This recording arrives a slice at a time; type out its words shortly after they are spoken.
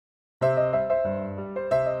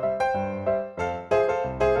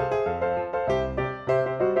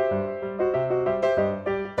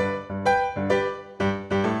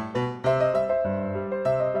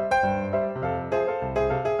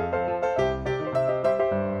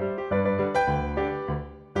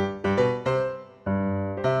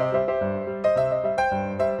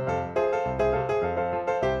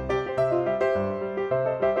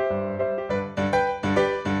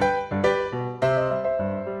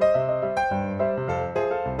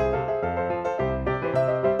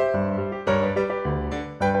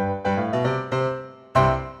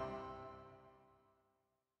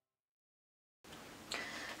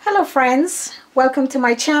friends, welcome to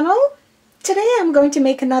my channel. Today I'm going to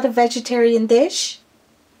make another vegetarian dish.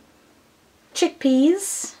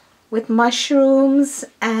 Chickpeas with mushrooms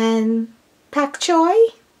and pak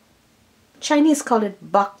choy. Chinese call it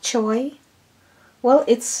bok choy. Well,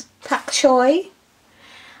 it's pak choy.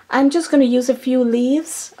 I'm just going to use a few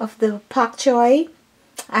leaves of the pak choy.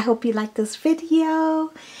 I hope you like this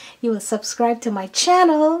video. You will subscribe to my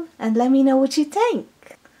channel and let me know what you think.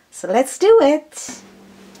 So let's do it.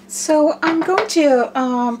 So I'm going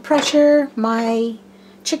to pressure my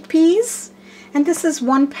chickpeas, and this is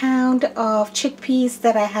 1 pound of chickpeas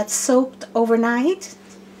that I had soaked overnight.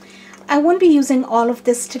 I won't be using all of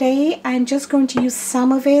this today. I'm just going to use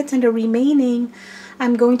some of it, and the remaining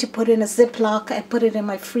I'm going to put in a Ziploc and put it in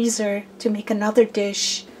my freezer to make another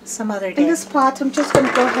dish some other day. In this pot I'm just going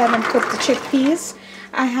to go ahead and put the chickpeas.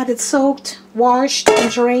 I had it soaked, washed,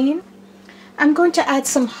 and drained. I'm going to add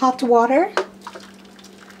some hot water,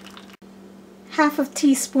 half a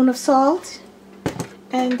teaspoon of salt,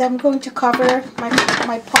 and I'm going to cover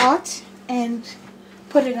my pot and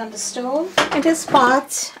put it on the stove. In this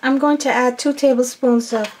pot I'm going to add 2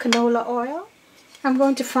 tablespoons of canola oil. I'm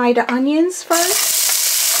going to fry the onions first.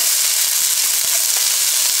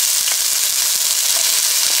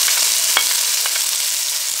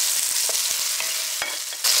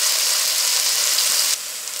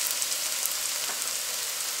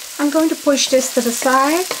 I'm going to push this to the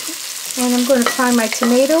side, and I'm going to fry my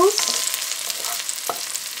tomatoes.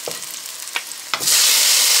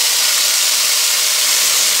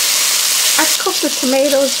 I've cooked the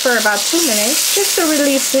tomatoes for about 2 minutes just to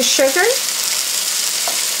release the sugar.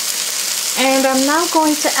 And I'm now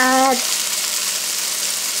going to add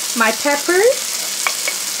my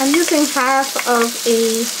peppers. I'm using half of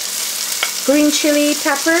a green chili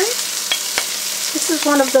pepper. This is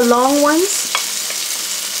one of the long ones.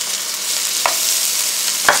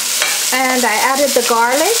 And I added the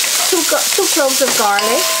garlic, two cloves of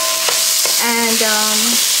garlic, and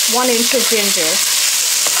 1 inch of ginger.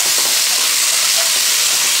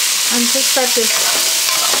 And just let this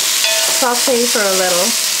saute for a little.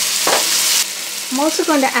 I'm also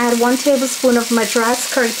going to add 1 tablespoon of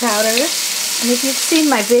Madras curry powder. And if you've seen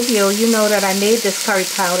my video, you know that I made this curry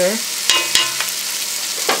powder.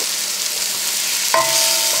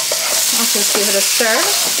 I'll just give it a stir.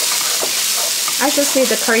 I just need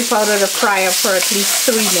the curry powder to fry up for at least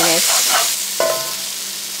 3 minutes.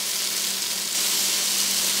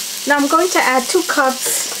 Now I'm going to add 2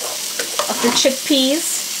 cups of the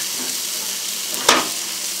chickpeas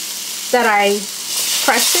that I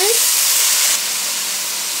pressured.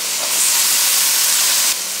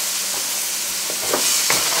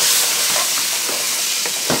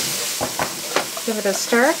 Give it a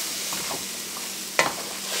stir.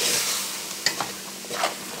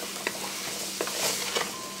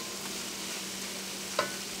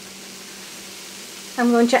 I'm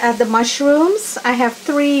going to add the mushrooms. I have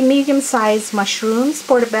 3 medium-sized mushrooms,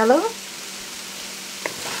 portobello.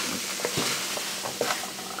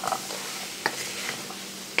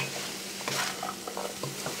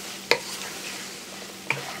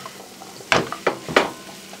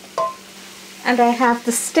 And I have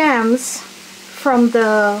the stems from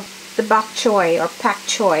the bok choy or pak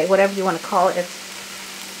choy, whatever you want to call it.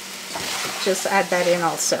 Just add that in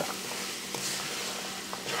also.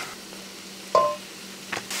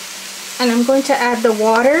 And I'm going to add the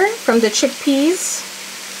water from the chickpeas,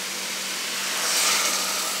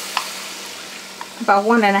 about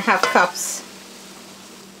 1.5 cups.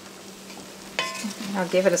 I'll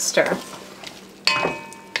give it a stir.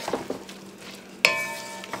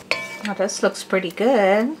 Now this looks pretty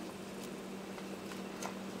good.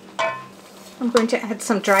 I'm going to add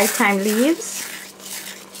some dry thyme leaves.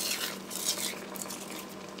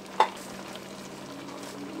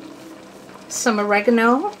 Some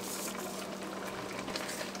oregano.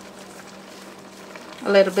 A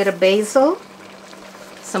little bit of basil,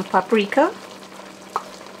 some paprika,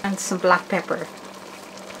 and some black pepper.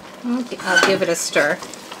 Okay, I'll give it a stir.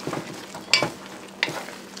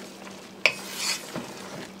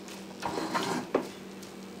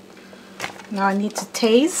 Now I need to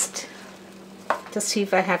taste to see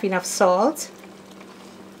if I have enough salt.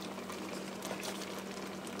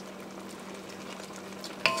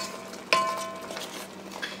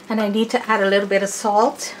 And I need to add a little bit of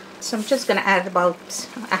salt. So I'm just going to add about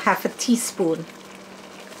a half a teaspoon.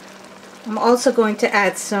 I'm also going to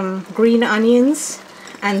add some green onions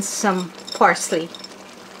and some parsley.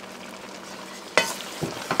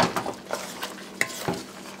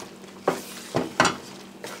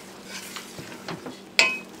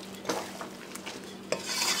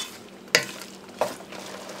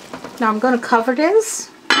 Now I'm going to cover this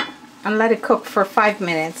and let it cook for 5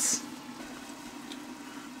 minutes.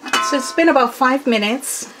 So it's been about 5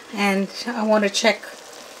 minutes, and I want to check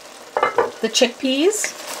the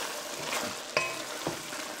chickpeas.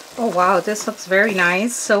 Oh wow, this looks very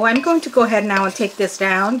nice. So I'm going to go ahead now and take this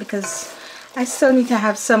down because I still need to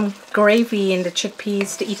have some gravy in the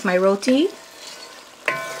chickpeas to eat my roti.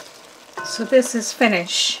 So this is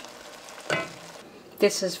finished.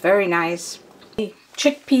 This is very nice.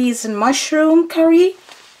 Chickpeas and mushroom curry.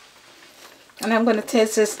 And I'm going to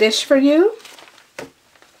taste this dish for you.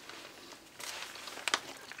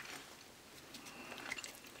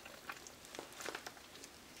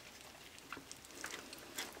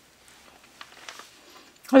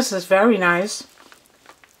 This is very nice.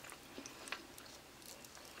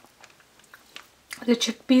 The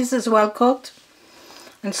chickpeas is well cooked,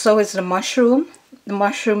 and so is the mushroom. The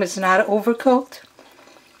mushroom is not overcooked.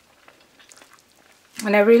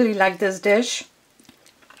 And I really like this dish.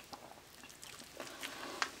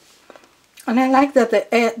 And I like that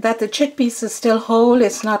the chickpeas is still whole,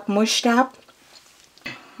 it's not mushed up.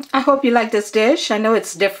 I hope you like this dish. I know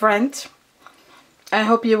it's different. I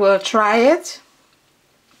hope you will try it.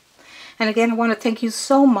 And again, I want to thank you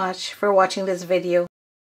so much for watching this video.